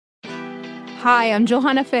Hi, I'm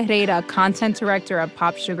Johanna Ferreira, content director at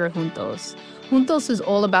Pop Sugar Juntos. Juntos is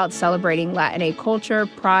all about celebrating Latinx culture,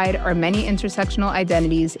 pride, our many intersectional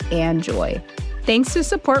identities, and joy. Thanks to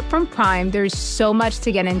support from Prime, there's so much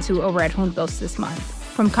to get into over at Juntos this month.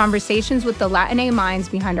 From conversations with the Latinx minds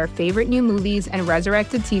behind our favorite new movies and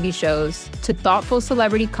resurrected TV shows, to thoughtful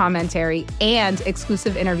celebrity commentary and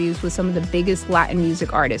exclusive interviews with some of the biggest Latin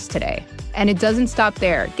music artists today. And it doesn't stop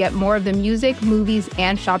there. Get more of the music, movies,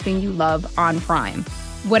 and shopping you love on Prime.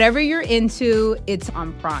 Whatever you're into, it's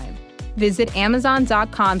on Prime. Visit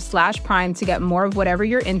Amazon.com/Prime to get more of whatever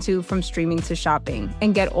you're into, from streaming to shopping.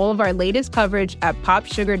 And get all of our latest coverage at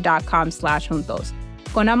popsugar.com/juntos.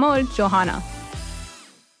 Con amor, Johanna.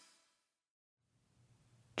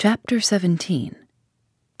 Chapter 17,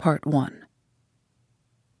 Part 1.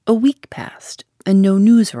 A week passed, and no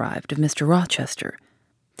news arrived of Mr. Rochester.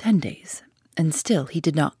 10 days, and still he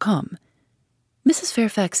did not come. Mrs.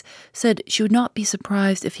 Fairfax said she would not be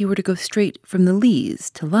surprised if he were to go straight from the Leas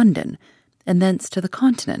to London, and thence to the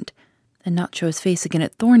Continent, and not show his face again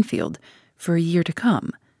at Thornfield for a year to come.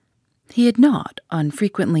 He had not,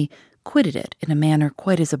 unfrequently, quitted it in a manner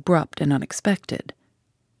quite as abrupt and unexpected.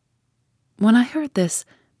 When I heard this,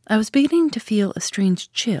 I was beginning to feel a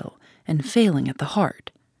strange chill and failing at the heart.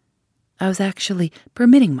 I was actually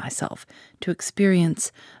permitting myself to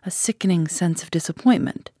experience a sickening sense of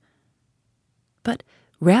disappointment. But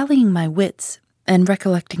rallying my wits and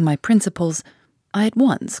recollecting my principles, I at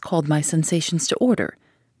once called my sensations to order,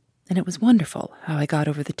 and it was wonderful how I got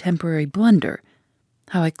over the temporary blunder,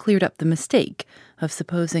 how I cleared up the mistake of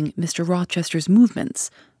supposing Mr. Rochester's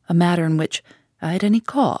movements a matter in which I had any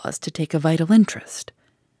cause to take a vital interest.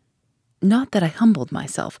 Not that I humbled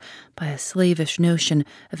myself by a slavish notion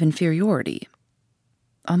of inferiority.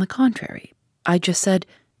 On the contrary, I just said,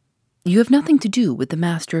 "You have nothing to do with the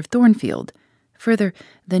master of Thornfield, further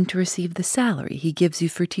than to receive the salary he gives you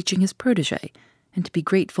for teaching his protégé, and to be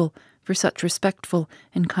grateful for such respectful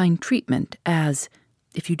and kind treatment as,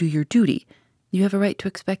 if you do your duty, you have a right to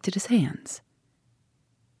expect at his hands.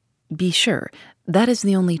 Be sure, that is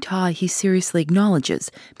the only tie he seriously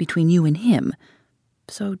acknowledges between you and him,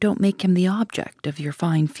 so don't make him the object of your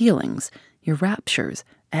fine feelings, your raptures,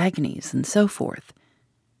 agonies, and so forth.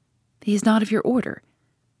 He is not of your order.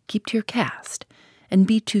 Keep to your caste, and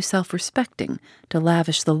be too self-respecting to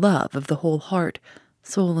lavish the love of the whole heart,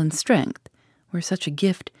 soul, and strength, where such a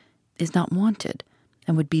gift is not wanted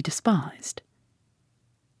and would be despised."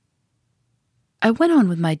 I went on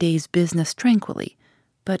with my day's business tranquilly,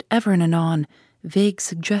 but ever and anon vague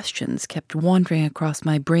suggestions kept wandering across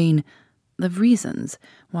my brain of reasons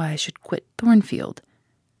why I should quit Thornfield,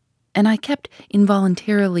 and I kept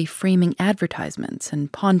involuntarily framing advertisements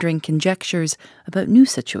and pondering conjectures about new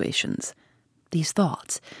situations. These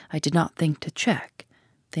thoughts I did not think to check.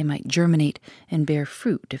 They might germinate and bear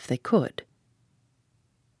fruit if they could.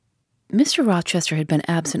 Mr. Rochester had been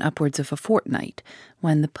absent upwards of a fortnight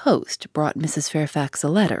when the post brought Mrs. Fairfax a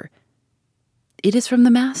letter. "It is from the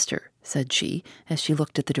master," said she, as she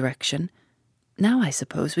looked at the direction. "Now I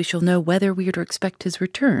suppose we shall know whether we are to expect his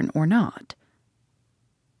return or not."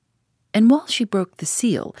 And while she broke the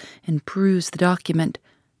seal and perused the document,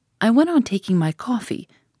 I went on taking my coffee.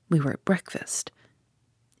 We were at breakfast.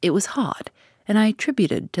 It was hot, and I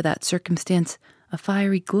attributed to that circumstance a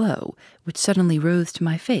fiery glow which suddenly rose to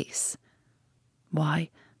my face. Why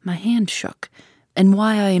my hand shook, and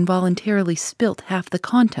why I involuntarily spilt half the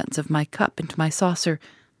contents of my cup into my saucer,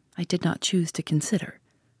 I did not choose to consider.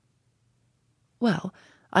 "Well,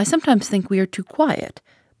 I sometimes think we are too quiet,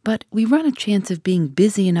 but we run a chance of being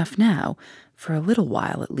busy enough now, for a little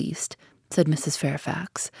while at least," said Mrs.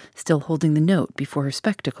 Fairfax, still holding the note before her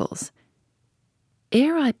spectacles.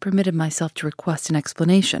 Ere I permitted myself to request an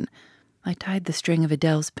explanation, I tied the string of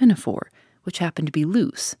Adele's pinafore, which happened to be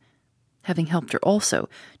loose. Having helped her also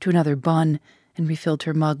to another bun and refilled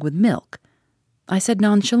her mug with milk, I said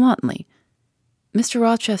nonchalantly, "Mr.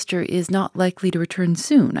 Rochester is not likely to return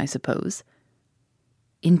soon, I suppose?"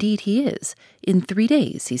 "Indeed he is. In 3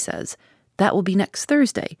 days, he says. That will be next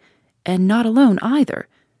Thursday, and not alone either.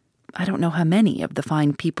 I don't know how many of the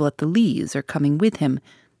fine people at the Leas are coming with him.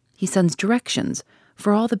 He sends directions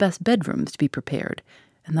for all the best bedrooms to be prepared,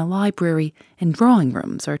 and the library and drawing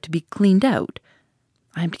rooms are to be cleaned out.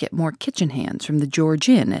 I am to get more kitchen hands from the George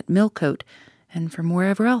Inn at Millcote, and from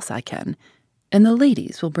wherever else I can, and the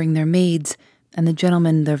ladies will bring their maids, and the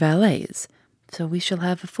gentlemen their valets, so we shall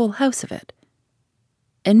have a full house of it."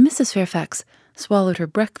 And Mrs. Fairfax swallowed her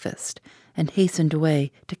breakfast and hastened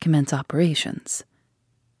away to commence operations.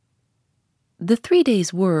 The 3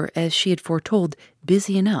 days were, as she had foretold,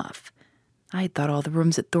 busy enough. I had thought all the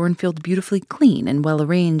rooms at Thornfield beautifully clean and well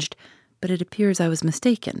arranged, but it appears I was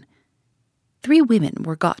mistaken. 3 women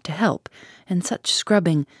were got to help, and such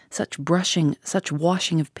scrubbing, such brushing, such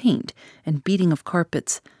washing of paint and beating of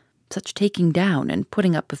carpets, such taking down and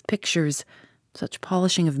putting up of pictures, such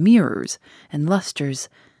polishing of mirrors and lustres,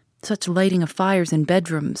 such lighting of fires in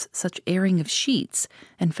bedrooms, such airing of sheets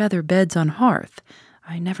and feather beds on hearth,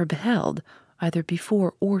 I never beheld, either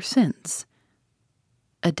before or since.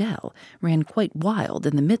 Adele ran quite wild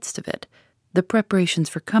in the midst of it. The preparations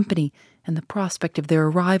for company and the prospect of their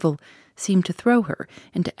arrival seemed to throw her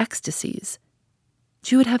into ecstasies.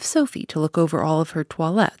 She would have Sophie to look over all of her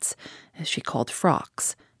toilettes, as she called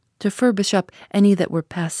frocks, to furbish up any that were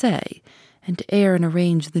passé, and to air and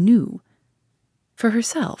arrange the new. For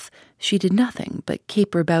herself, she did nothing but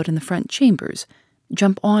caper about in the front chambers,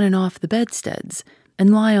 jump on and off the bedsteads,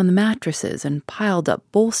 and lie on the mattresses and piled up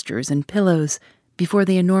bolsters and pillows before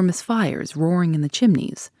the enormous fires roaring in the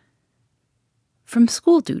chimneys. From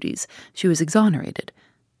school duties she was exonerated.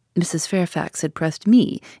 Mrs. Fairfax had pressed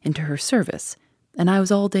me into her service, and I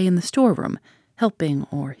was all day in the storeroom, helping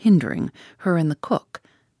or hindering her and the cook,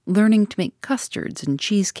 learning to make custards and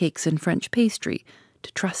cheesecakes and French pastry,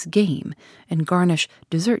 to truss game and garnish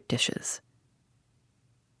dessert dishes.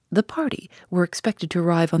 The party were expected to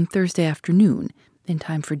arrive on Thursday afternoon, in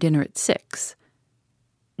time for dinner at 6.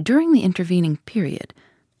 During the intervening period,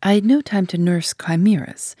 I had no time to nurse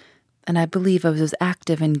chimeras, and I believe I was as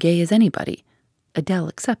active and gay as anybody, Adele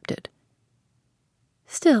excepted.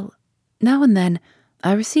 Still, now and then,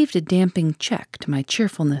 I received a damping check to my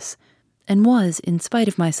cheerfulness, and was, in spite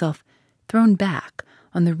of myself, thrown back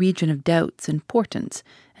on the region of doubts and portents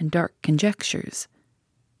and dark conjectures.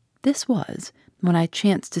 This was when I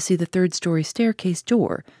chanced to see the 3rd-story staircase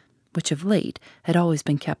door, which of late had always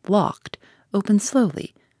been kept locked, open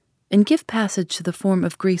slowly, and give passage to the form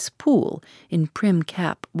of Grace Poole in prim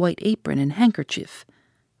cap, white apron, and handkerchief.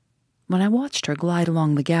 When I watched her glide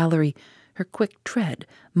along the gallery, her quick tread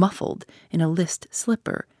muffled in a list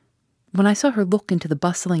slipper, when I saw her look into the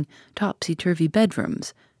bustling, topsy-turvy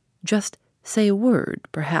bedrooms, just say a word,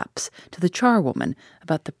 perhaps, to the charwoman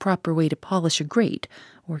about the proper way to polish a grate,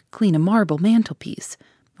 or clean a marble mantelpiece,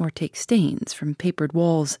 or take stains from papered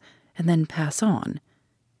walls, and then pass on.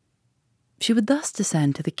 She would thus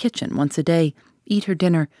descend to the kitchen once a day, eat her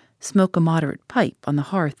dinner, smoke a moderate pipe on the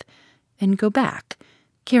hearth, and go back,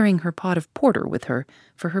 carrying her pot of porter with her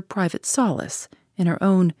for her private solace in her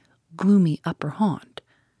own gloomy upper haunt.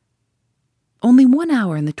 Only 1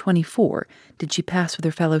 hour in the 24 did she pass with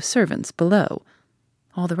her fellow servants below.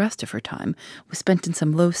 All the rest of her time was spent in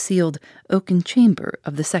some low-ceiled oaken chamber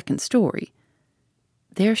of the 2nd story.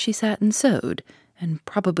 There she sat and sewed, and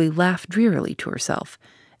probably laughed drearily to herself,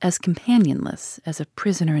 as companionless as a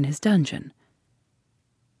prisoner in his dungeon.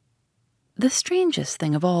 The strangest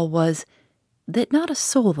thing of all was that not a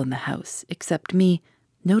soul in the house, except me,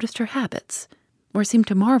 noticed her habits, or seemed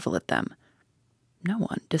to marvel at them. No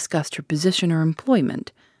one discussed her position or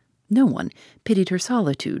employment. No one pitied her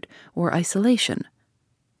solitude or isolation.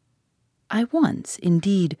 I once,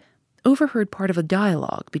 indeed, overheard part of a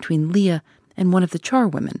dialogue between Leah and one of the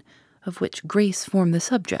charwomen, of which Grace formed the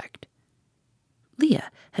subject.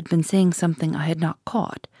 Leah had been saying something I had not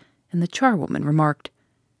caught, and the charwoman remarked,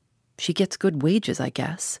 "She gets good wages, I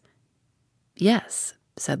guess." "Yes,"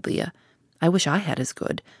 said Leah, "I wish I had as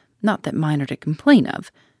good. Not that mine are to complain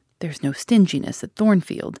of. There's no stinginess at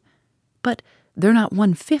Thornfield. But they're not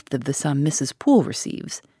 1/5 of the sum Mrs. Poole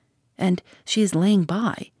receives. And she is laying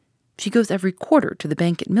by. She goes every quarter to the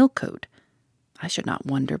bank at Millcote. I should not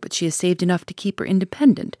wonder but she has saved enough to keep her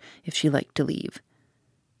independent if she liked to leave.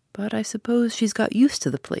 But I suppose she's got used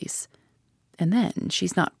to the place. And then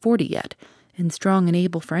she's not 40 yet, and strong and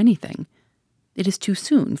able for anything. It is too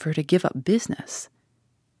soon for her to give up business."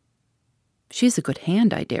 "She is a good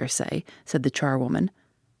hand, I dare say," said the charwoman.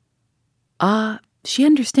 "Ah, she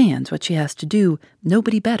understands what she has to do,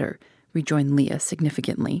 nobody better," rejoined Leah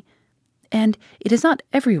significantly. "And it is not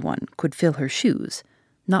everyone could fill her shoes,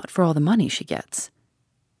 not for all the money she gets."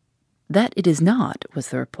 "That it is not," was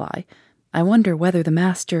the reply. "I wonder whether the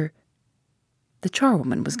master—" The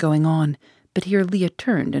charwoman was going on, but here Leah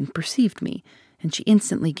turned and perceived me, and she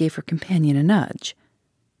instantly gave her companion a nudge.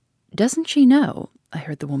 "Doesn't she know?" I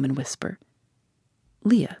heard the woman whisper.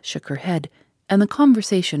 Leah shook her head, and the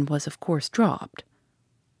conversation was of course dropped.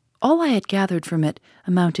 All I had gathered from it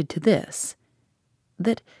amounted to this,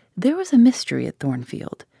 that there was a mystery at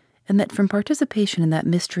Thornfield, and that from participation in that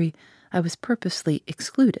mystery I was purposely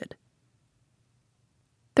excluded.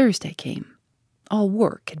 Thursday came. All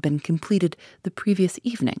work had been completed the previous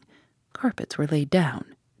evening. Carpets were laid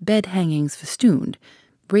down, bed hangings festooned,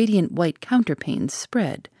 radiant white counterpanes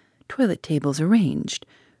spread, toilet tables arranged,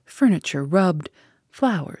 furniture rubbed,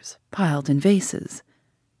 flowers piled in vases.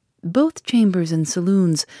 Both chambers and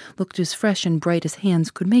saloons looked as fresh and bright as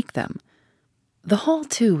hands could make them. The hall,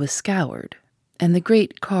 too, was scoured, and the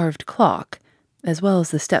great carved clock, as well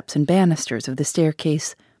as the steps and banisters of the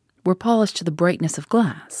staircase, were polished to the brightness of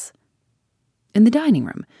glass. In the dining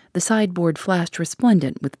room, the sideboard flashed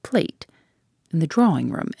resplendent with plate. In the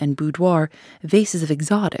drawing room and boudoir, vases of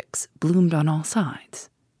exotics bloomed on all sides.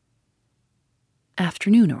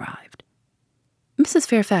 Afternoon arrived. Mrs.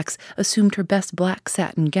 Fairfax assumed her best black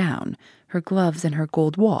satin gown, her gloves, and her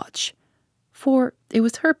gold watch, for it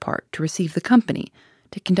was her part to receive the company,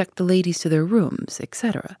 to conduct the ladies to their rooms,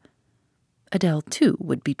 etc. Adele, too,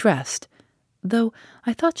 would be dressed, though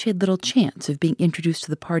I thought she had little chance of being introduced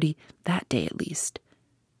to the party that day at least.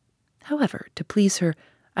 However, to please her,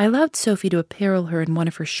 I allowed Sophie to apparel her in one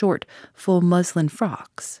of her short, full muslin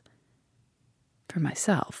frocks. For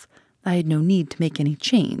myself, I had no need to make any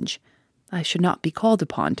change. I should not be called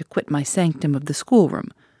upon to quit my sanctum of the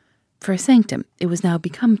schoolroom. For a sanctum it was now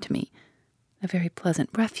become to me, a very pleasant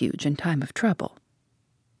refuge in time of trouble.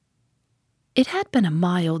 It had been a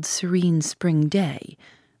mild, serene spring day,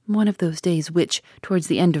 one of those days which, towards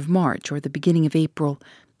the end of March or the beginning of April,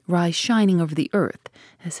 rise shining over the earth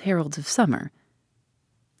as heralds of summer.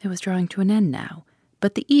 It was drawing to an end now,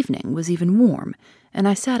 but the evening was even warm, and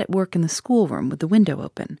I sat at work in the schoolroom with the window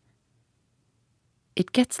open.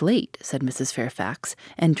 "It gets late," said Mrs. Fairfax,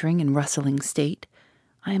 entering in rustling state.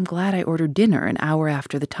 "I am glad I ordered dinner an hour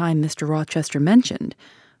after the time Mr. Rochester mentioned,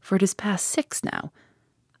 for it is past 6 now.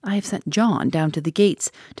 I have sent John down to the gates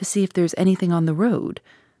to see if there is anything on the road.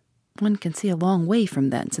 One can see a long way from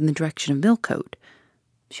thence in the direction of Millcote."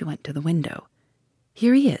 She went to the window.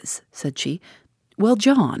 "Here he is," said she. "Well,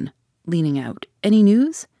 John," leaning out, "any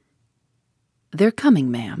news?" "They're coming,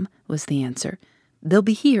 ma'am," was the answer. "They'll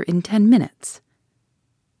be here in 10 minutes.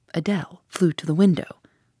 Adele flew to the window.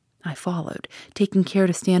 I followed, taking care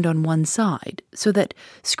to stand on one side, so that,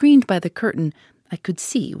 screened by the curtain, I could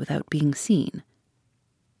see without being seen.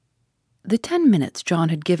 The 10 minutes John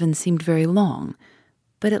had given seemed very long,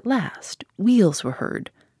 but at last wheels were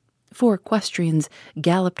heard. 4 equestrians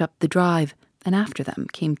galloped up the drive, and after them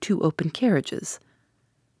came 2 open carriages.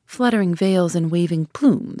 Fluttering veils and waving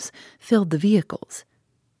plumes filled the vehicles.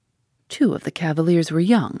 2 of the cavaliers were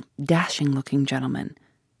young, dashing-looking gentlemen.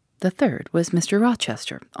 The third was Mr.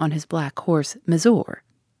 Rochester, on his black horse Mazor,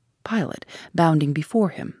 Pilot bounding before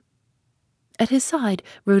him. At his side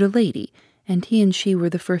rode a lady, and he and she were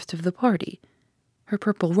the first of the party. Her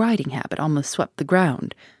purple riding habit almost swept the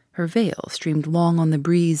ground. Her veil streamed long on the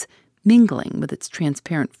breeze, mingling with its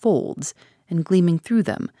transparent folds, and gleaming through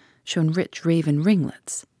them shone rich raven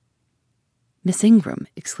ringlets. "Miss Ingram!"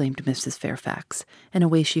 exclaimed Mrs. Fairfax, and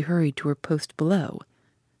away she hurried to her post below.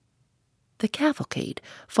 The cavalcade,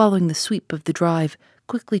 following the sweep of the drive,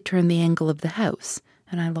 quickly turned the angle of the house,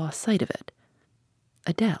 and I lost sight of it.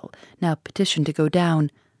 Adele now petitioned to go down,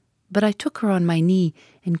 but I took her on my knee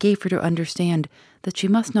and gave her to understand that she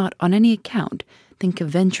must not on any account think of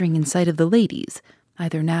venturing in sight of the ladies,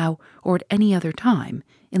 either now or at any other time,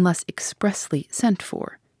 unless expressly sent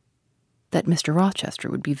for. That Mr. Rochester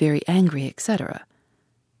would be very angry, etc.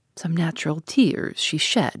 Some natural tears she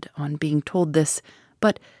shed on being told this,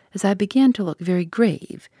 but as I began to look very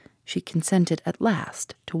grave, she consented at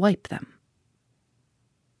last to wipe them.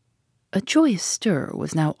 A joyous stir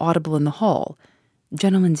was now audible in the hall.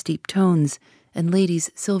 Gentlemen's deep tones and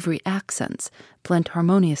ladies' silvery accents blent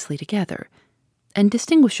harmoniously together, and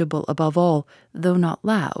distinguishable above all, though not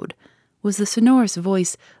loud, was the sonorous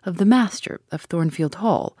voice of the master of Thornfield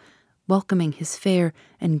Hall, welcoming his fair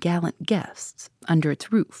and gallant guests under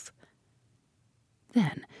its roof.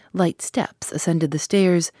 Then light steps ascended the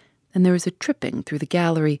stairs, and there was a tripping through the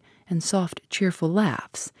gallery, and soft, cheerful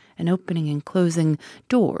laughs, and opening and closing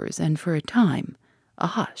doors, and for a time, a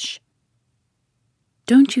hush.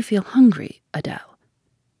 "Don't you feel hungry, Adele?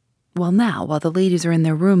 Well, now, while the ladies are in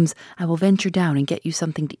their rooms, I will venture down and get you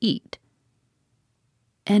something to eat."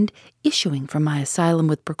 And, issuing from my asylum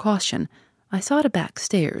with precaution, I sought a back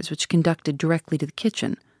stairs which conducted directly to the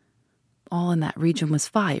kitchen. All in that region was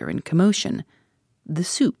fire and commotion. The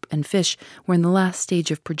soup and fish were in the last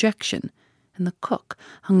stage of projection, and the cook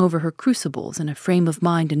hung over her crucibles in a frame of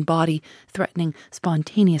mind and body threatening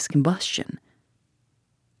spontaneous combustion.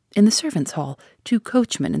 In the servants' hall, 2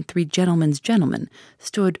 coachmen and 3 gentlemen's gentlemen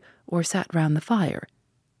stood or sat round the fire.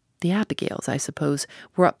 The Abigails, I suppose,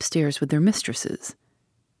 were upstairs with their mistresses.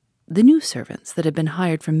 The new servants that had been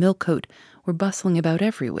hired from Millcote were bustling about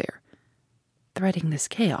everywhere. Threading this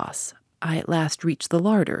chaos, I at last reached the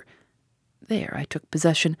larder. There I took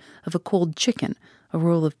possession of a cold chicken, a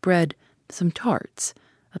roll of bread, some tarts,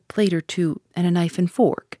 a plate or two, and a knife and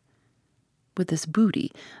fork. With this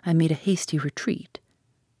booty, I made a hasty retreat.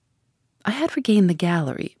 I had regained the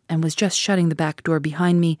gallery and was just shutting the back door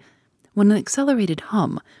behind me when an accelerated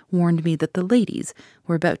hum warned me that the ladies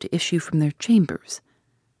were about to issue from their chambers.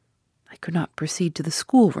 I could not proceed to the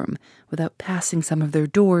schoolroom without passing some of their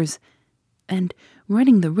doors and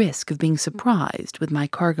running the risk of being surprised with my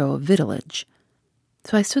cargo of victuallage.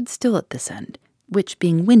 So I stood still at this end, which,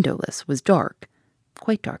 being windowless, was dark,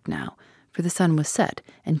 quite dark now, for the sun was set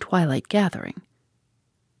and twilight gathering.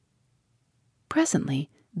 Presently,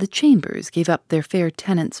 the chambers gave up their fair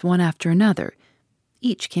tenants one after another.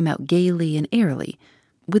 Each came out gaily and airily,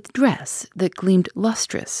 with dress that gleamed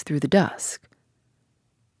lustrous through the dusk.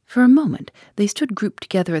 For a moment they stood grouped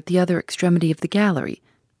together at the other extremity of the gallery,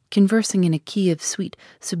 conversing in a key of sweet,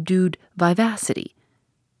 subdued vivacity.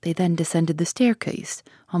 They then descended the staircase,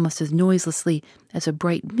 almost as noiselessly as a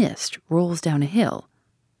bright mist rolls down a hill.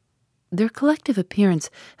 Their collective appearance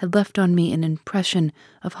had left on me an impression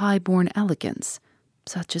of high-born elegance,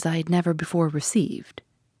 such as I had never before received.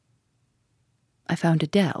 I found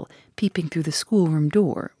Adele peeping through the schoolroom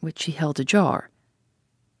door, which she held ajar.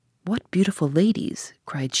 "What beautiful ladies!"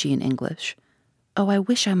 cried she in English. "Oh, I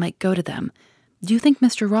wish I might go to them. Do you think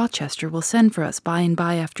Mr. Rochester will send for us by and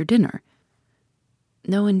by after dinner?"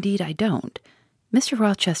 "No, indeed I don't. Mr.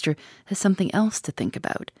 Rochester has something else to think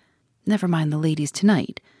about. Never mind the ladies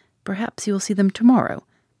tonight. Perhaps you will see them tomorrow.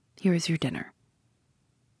 Here is your dinner."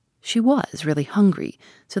 She was really hungry,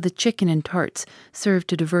 so the chicken and tarts served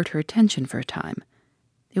to divert her attention for a time.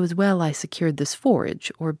 It was well I secured this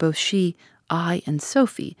forage, or both she, I, and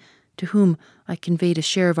Sophie, to whom I conveyed a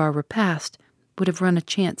share of our repast, would have run a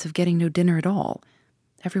chance of getting no dinner at all.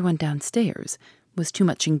 Everyone downstairs was too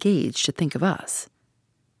much engaged to think of us.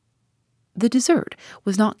 The dessert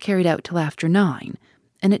was not carried out till after 9,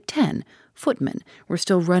 and at 10 footmen were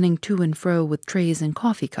still running to and fro with trays and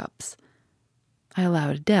coffee cups. I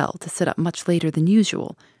allowed Adele to sit up much later than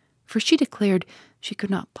usual, for she declared she could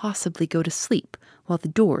not possibly go to sleep while the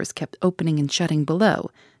doors kept opening and shutting below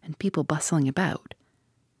and people bustling about.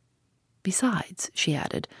 Besides, she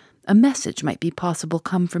added, a message might be possible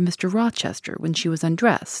come from Mr. Rochester when she was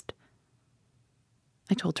undressed.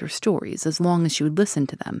 I told her stories as long as she would listen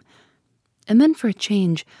to them, and then for a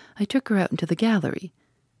change I took her out into the gallery.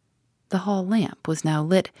 The hall lamp was now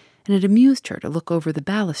lit, and it amused her to look over the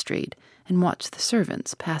balustrade and watch the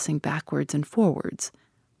servants passing backwards and forwards.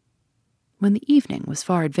 When the evening was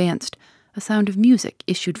far advanced, a sound of music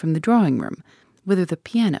issued from the drawing-room, whither the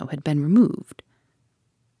piano had been removed.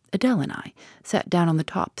 Adele and I sat down on the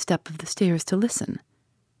top step of the stairs to listen.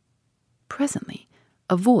 Presently,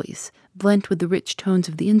 a voice blent with the rich tones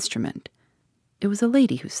of the instrument. It was a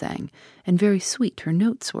lady who sang, and very sweet her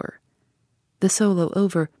notes were. The solo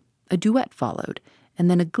over, a duet followed, and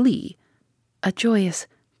then a glee. A joyous,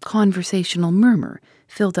 conversational murmur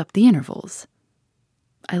filled up the intervals.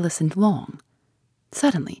 I listened long.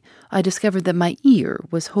 Suddenly, I discovered that my ear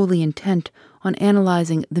was wholly intent on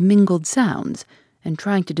analyzing the mingled sounds and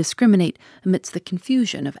trying to discriminate amidst the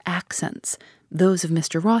confusion of accents those of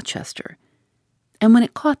Mr. Rochester. And when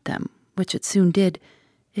it caught them, which it soon did,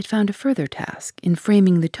 it found a further task in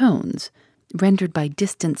framing the tones, rendered by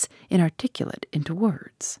distance inarticulate into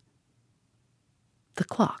words. The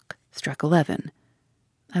clock struck 11.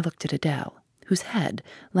 I looked at Adele, whose head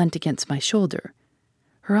leant against my shoulder.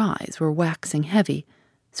 Her eyes were waxing heavy,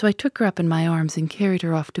 so I took her up in my arms and carried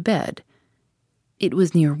her off to bed. It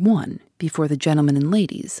was near 1 before the gentlemen and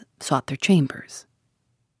ladies sought their chambers.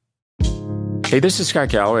 Hey, this is Scott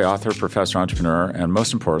Galloway, author, professor, entrepreneur, and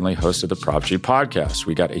most importantly, host of the Prop G podcast.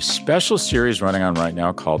 We got a special series running on right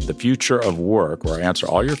now called The Future of Work, where I answer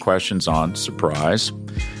all your questions on, surprise,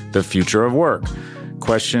 the future of work.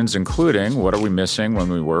 Questions including, what are we missing when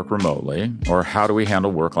we work remotely? Or how do we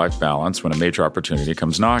handle work-life balance when a major opportunity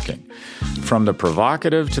comes knocking? From the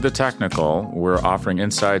provocative to the technical, we're offering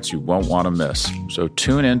insights you won't want to miss. So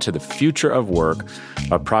tune in to The Future of Work,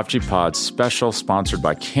 a Prop G Pod special sponsored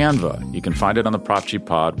by Canva. You can find it on the Prop G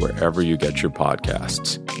Pod wherever you get your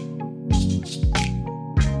podcasts.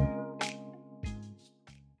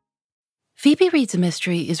 Phoebe Reads a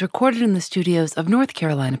Mystery is recorded in the studios of North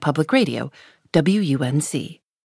Carolina Public Radio, WUNC.